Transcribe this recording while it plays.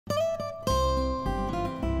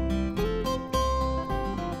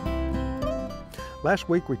Last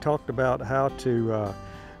week we talked about how to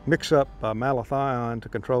mix up Malathion to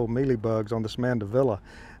control mealybugs on this mandevilla.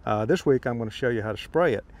 This week I'm going to show you how to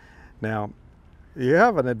spray it. Now, you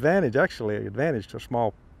have an advantage, actually an advantage to a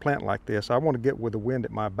small plant like this. I want to get with the wind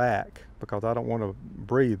at my back because I don't want to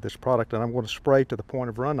breathe this product, and I'm going to spray to the point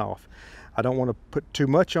of runoff. I don't want to put too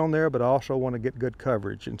much on there, but I also want to get good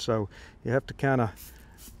coverage, and so you have to kind of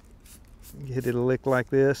hit it a lick like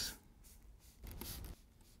this.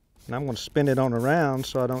 And I'm going to spin it on around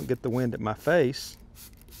so I don't get the wind at my face.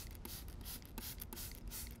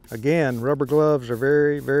 Again, rubber gloves are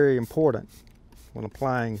very, very important when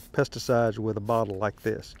applying pesticides with a bottle like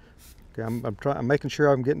this. Okay, I'm making sure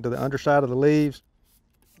I'm getting to the underside of the leaves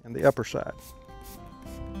and the upper side.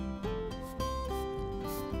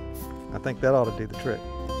 I think that ought to do the trick.